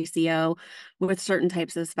your ACO with certain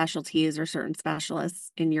types of specialties or certain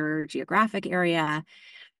specialists in your geographic area?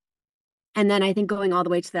 And then I think going all the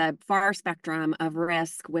way to the far spectrum of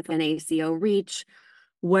risk within ACO reach,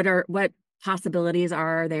 what possibilities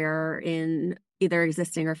are there in either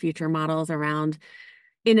existing or future models around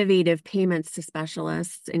innovative payments to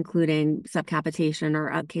specialists, including subcapitation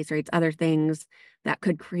or case rates, other things that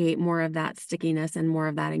could create more of that stickiness and more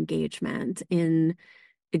of that engagement in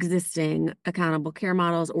existing accountable care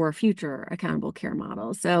models or future accountable care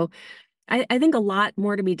models. So I think a lot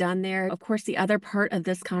more to be done there. Of course, the other part of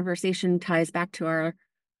this conversation ties back to our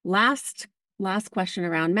last question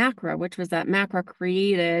around MACRA, which was that MACRA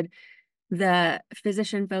created the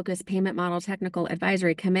Physician-Focused Payment Model Technical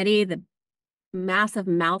Advisory Committee, the massive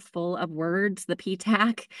mouthful of words, the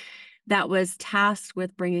PTAC, that was tasked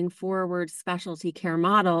with bringing forward specialty care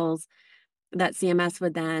models that CMS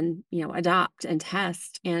would then, adopt and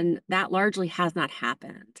test. And that largely has not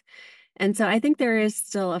happened. And so I think there is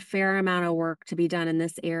still a fair amount of work to be done in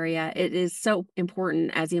this area. It is so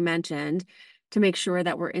important, as you mentioned, to make sure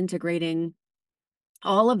that we're integrating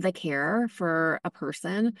all of the care for a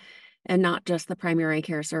person and not just the primary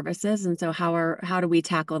care services. And so how do we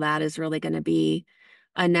tackle that is really going to be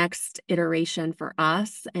a next iteration for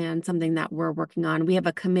us and something that we're working on. We have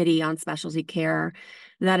a committee on specialty care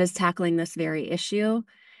that is tackling this very issue.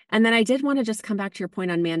 And then I did want to just come back to your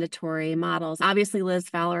point on mandatory models. Obviously, Liz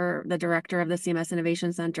Fowler, the director of the CMS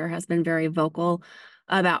Innovation Center, has been very vocal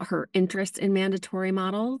about her interest in mandatory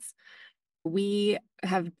models. We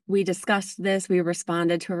discussed this. We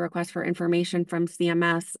responded to a request for information from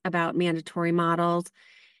CMS about mandatory models.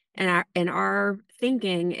 And our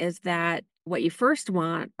thinking is that what you first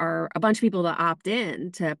want are a bunch of people to opt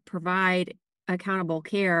in to provide accountable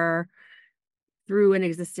care through an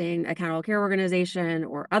existing accountable care organization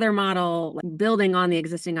or other model, like building on the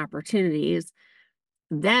existing opportunities.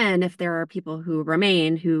 Then if there are people who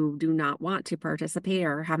remain who do not want to participate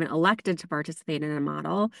or haven't elected to participate in a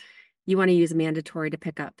model, you want to use mandatory to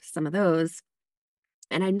pick up some of those.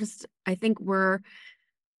 And I think we're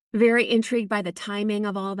very intrigued by the timing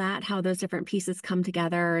of all that, how those different pieces come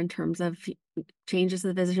together in terms of changes to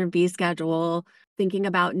the physician fee schedule, thinking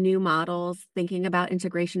about new models, thinking about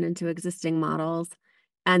integration into existing models,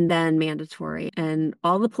 and then mandatory and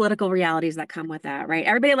all the political realities that come with that, right?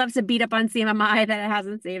 Everybody loves to beat up on CMMI that it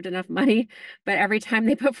hasn't saved enough money, but every time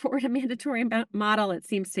they put forward a mandatory model, it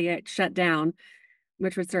seems to get shut down,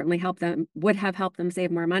 which would certainly would have helped them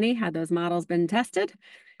save more money had those models been tested.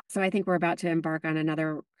 So I think we're about to embark on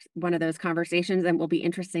another one of those conversations, and it will be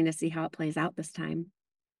interesting to see how it plays out this time.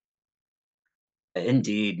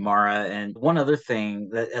 Indeed, Mara. And one other thing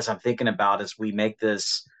that, as I'm thinking about, as we make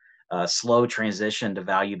this slow transition to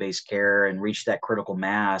value-based care and reach that critical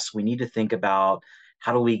mass, we need to think about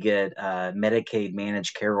how do we get Medicaid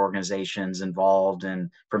managed care organizations involved in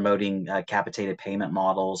promoting capitated payment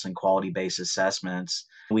models and quality-based assessments.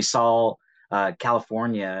 We saw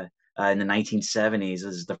California in the 1970s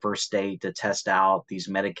as the first state to test out these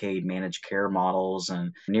Medicaid managed care models.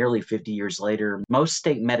 And nearly 50 years later, most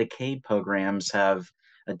state Medicaid programs have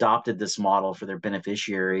adopted this model for their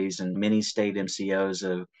beneficiaries, and many state MCOs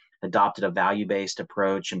have adopted a value-based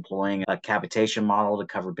approach, employing a capitation model to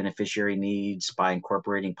cover beneficiary needs by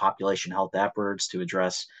incorporating population health efforts to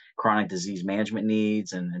address chronic disease management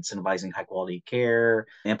needs and incentivizing high quality care,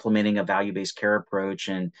 implementing a value-based care approach.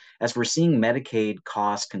 And as we're seeing Medicaid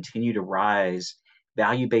costs continue to rise,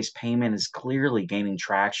 value-based payment is clearly gaining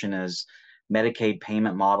traction as Medicaid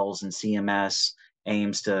payment models and CMS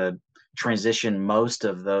aims to transition most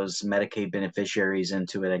of those Medicaid beneficiaries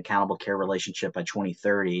into an accountable care relationship by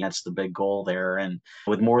 2030. That's the big goal there. And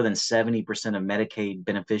with more than 70% of Medicaid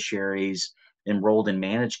beneficiaries enrolled in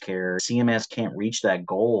managed care, CMS can't reach that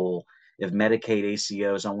goal if Medicaid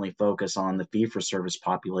ACOs only focus on the fee-for-service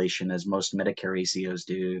population, as most Medicare ACOs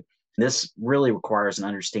do. This really requires an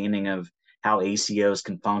understanding of how ACOs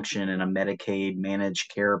can function in a Medicaid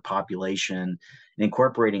managed care population. And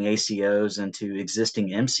incorporating ACOs into existing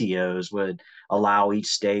MCOs would allow each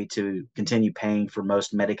state to continue paying for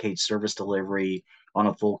most Medicaid service delivery on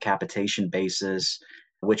a full capitation basis,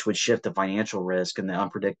 which would shift the financial risk and the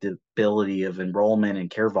unpredictability of enrollment and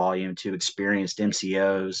care volume to experienced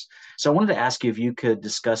MCOs. So I wanted to ask you if you could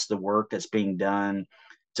discuss the work that's being done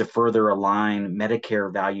to further align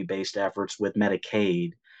Medicare value-based efforts with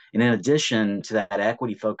Medicaid. And in addition to that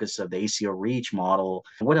equity focus of the ACO REACH model,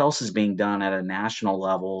 what else is being done at a national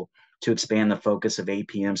level to expand the focus of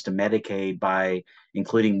APMs to Medicaid by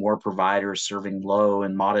including more providers serving low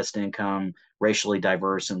and modest income, racially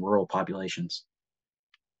diverse, and rural populations?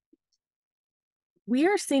 We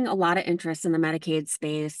are seeing a lot of interest in the Medicaid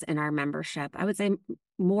space in our membership. I would say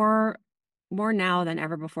more now than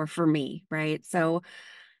ever before for me, right? So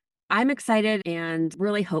I'm excited and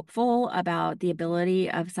really hopeful about the ability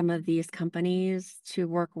of some of these companies to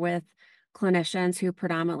work with clinicians who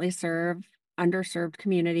predominantly serve underserved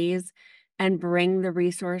communities and bring the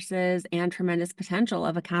resources and tremendous potential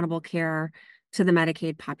of accountable care to the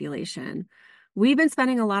Medicaid population. We've been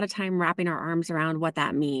spending a lot of time wrapping our arms around what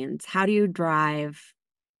that means. How do you drive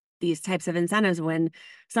these types of incentives when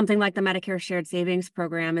something like the Medicare Shared Savings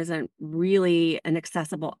Program isn't really an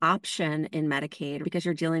accessible option in Medicaid, because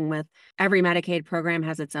you're dealing with every Medicaid program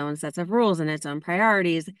has its own sets of rules and its own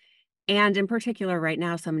priorities. And in particular, right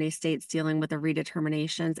now, so many states dealing with the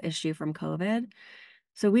redeterminations issue from COVID.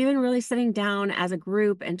 So we've been really sitting down as a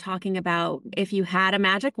group and talking about, if you had a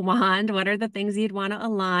magic wand, what are the things you'd want to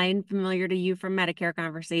align, familiar to you from Medicare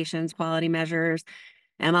conversations, quality measures,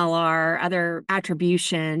 MLR, other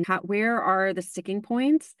attribution, where are the sticking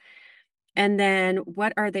points? And then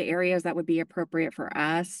what are the areas that would be appropriate for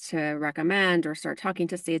us to recommend or start talking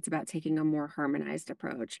to states about taking a more harmonized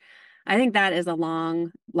approach? I think that is a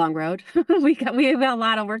long road. we have a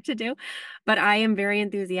lot of work to do, but I am very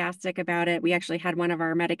enthusiastic about it. We actually had one of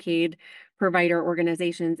our Medicaid provider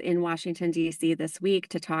organizations in Washington, D.C. this week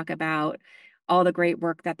to talk about all the great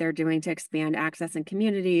work that they're doing to expand access in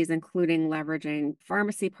communities, including leveraging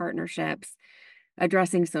pharmacy partnerships,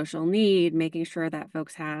 addressing social need, making sure that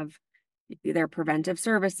folks have their preventive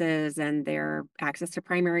services and their access to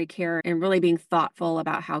primary care, and really being thoughtful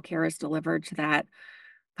about how care is delivered to that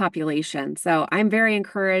population. So I'm very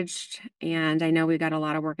encouraged, and I know we've got a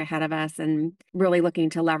lot of work ahead of us, and really looking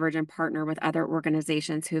to leverage and partner with other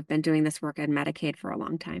organizations who've been doing this work in Medicaid for a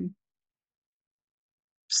long time.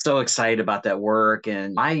 So excited about that work.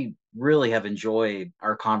 And I really have enjoyed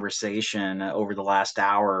our conversation over the last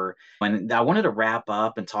hour. And I wanted to wrap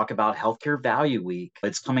up and talk about Healthcare Value Week.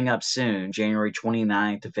 It's coming up soon, January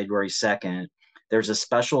 29th to February 2nd. There's a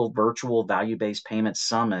special virtual value-based payment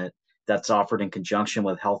summit that's offered in conjunction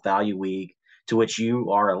with Health Value Week, to which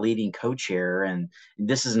you are a leading co-chair. And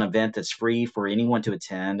this is an event that's free for anyone to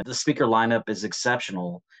attend. The speaker lineup is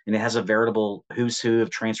exceptional, and it has a veritable who's who of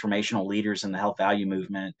transformational leaders in the health value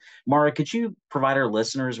movement. Mara, could you provide our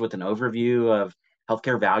listeners with an overview of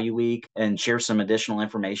Healthcare Value Week and share some additional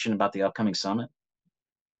information about the upcoming summit?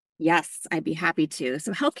 Yes, I'd be happy to.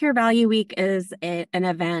 So Healthcare Value Week is an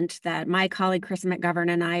event that my colleague Chris McGovern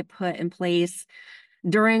and I put in place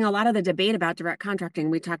during a lot of the debate about direct contracting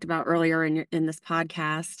we talked about earlier in this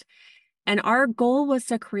podcast. And our goal was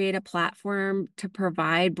to create a platform to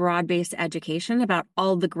provide broad-based education about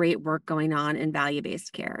all the great work going on in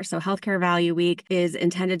value-based care. So Healthcare Value Week is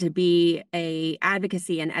intended to be an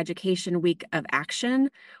advocacy and education week of action,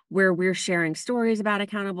 where we're sharing stories about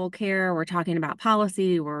accountable care. We're talking about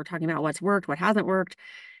policy. We're talking about what's worked, what hasn't worked,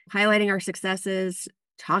 highlighting our successes,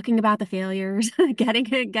 talking about the failures,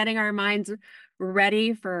 getting our minds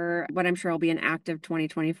ready for what I'm sure will be an active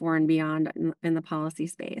 2024 and beyond in the policy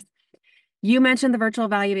space. You mentioned the virtual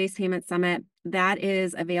value-based payment summit. That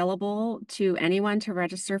is available to anyone to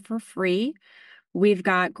register for free. We've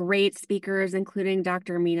got great speakers, including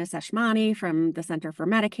Dr. Meena Seshmani from the Center for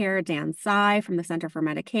Medicare, Dan Tsai from the Center for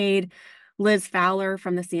Medicaid, Liz Fowler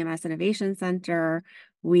from the CMS Innovation Center.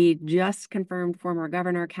 We just confirmed former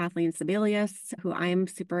Governor Kathleen Sebelius, who I'm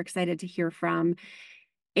super excited to hear from.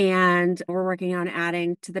 And we're working on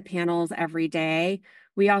adding to the panels every day.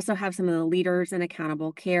 We also have some of the leaders in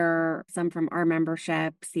accountable care, some from our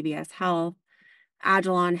membership, CVS Health,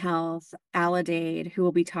 Agilon Health, Aledade, who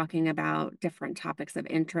will be talking about different topics of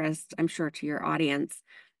interest, I'm sure, to your audience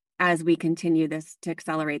as we continue this to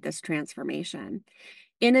accelerate this transformation.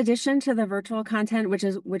 In addition to the virtual content,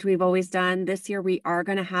 which we've always done, this year we are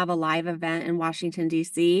going to have a live event in Washington,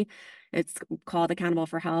 D.C. It's called Accountable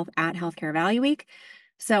for Health at Healthcare Value Week.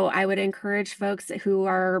 So I would encourage folks who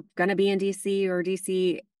are going to be in DC or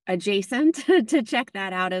DC adjacent to check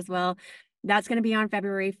that out as well. That's going to be on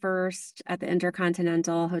February 1st at the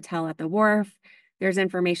Intercontinental Hotel at the Wharf. There's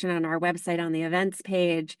information on our website on the events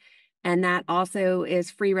page. And that also is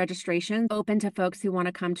free registration, open to folks who want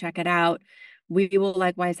to come check it out. We will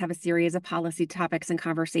likewise have a series of policy topics and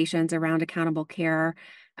conversations around accountable care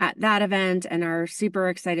at that event, and are super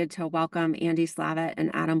excited to welcome Andy Slavitt and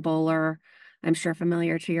Adam Bowler, I'm sure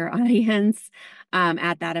familiar to your audience,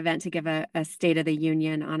 at that event to give a State of the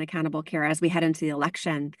Union on accountable care as we head into the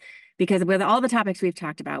election. Because with all the topics we've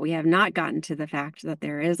talked about, we have not gotten to the fact that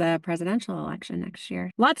there is a presidential election next year.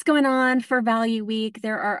 Lots going on for Value Week.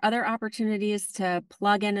 There are other opportunities to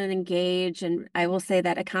plug in and engage. And I will say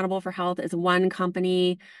that Accountable for Health is one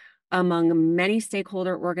company among many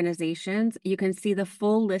stakeholder organizations. You can see the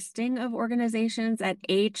full listing of organizations at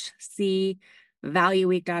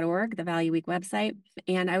hcvalueweek.org, the Value Week website.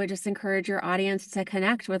 And I would just encourage your audience to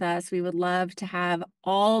connect with us. We would love to have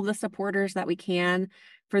all the supporters that we can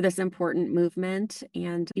for this important movement.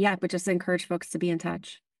 And yeah, but just encourage folks to be in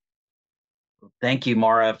touch. Thank you,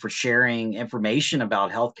 Mara, for sharing information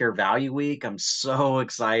about Healthcare Value Week. I'm so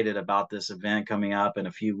excited about this event coming up in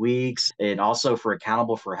a few weeks, and also for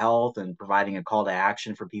Accountable for Health and providing a call to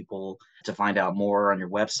action for people to find out more on your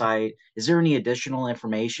website. Is there any additional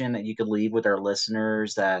information that you could leave with our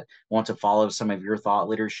listeners that want to follow some of your thought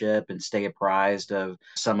leadership and stay apprised of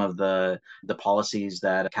some of the policies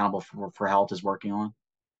that Accountable for Health is working on?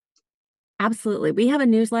 Absolutely. We have a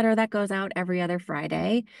newsletter that goes out every other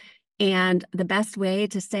Friday. And the best way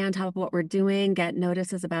to stay on top of what we're doing, get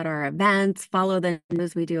notices about our events, follow the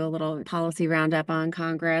news. We do a little policy roundup on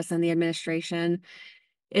Congress and the administration,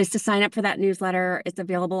 is to sign up for that newsletter. It's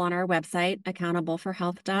available on our website,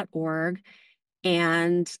 accountableforhealth.org.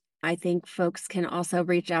 And I think folks can also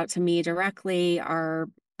reach out to me directly. Our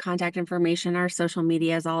contact information, our social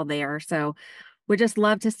media is all there. So would just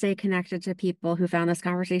love to stay connected to people who found this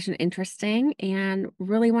conversation interesting, and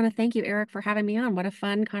really want to thank you, Eric, for having me on. What a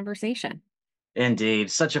fun conversation.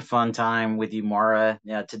 Indeed. Such a fun time with you, Mara,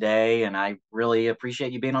 today. And I really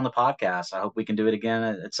appreciate you being on the podcast. I hope we can do it again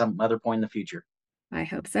at some other point in the future. I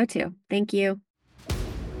hope so too. Thank you.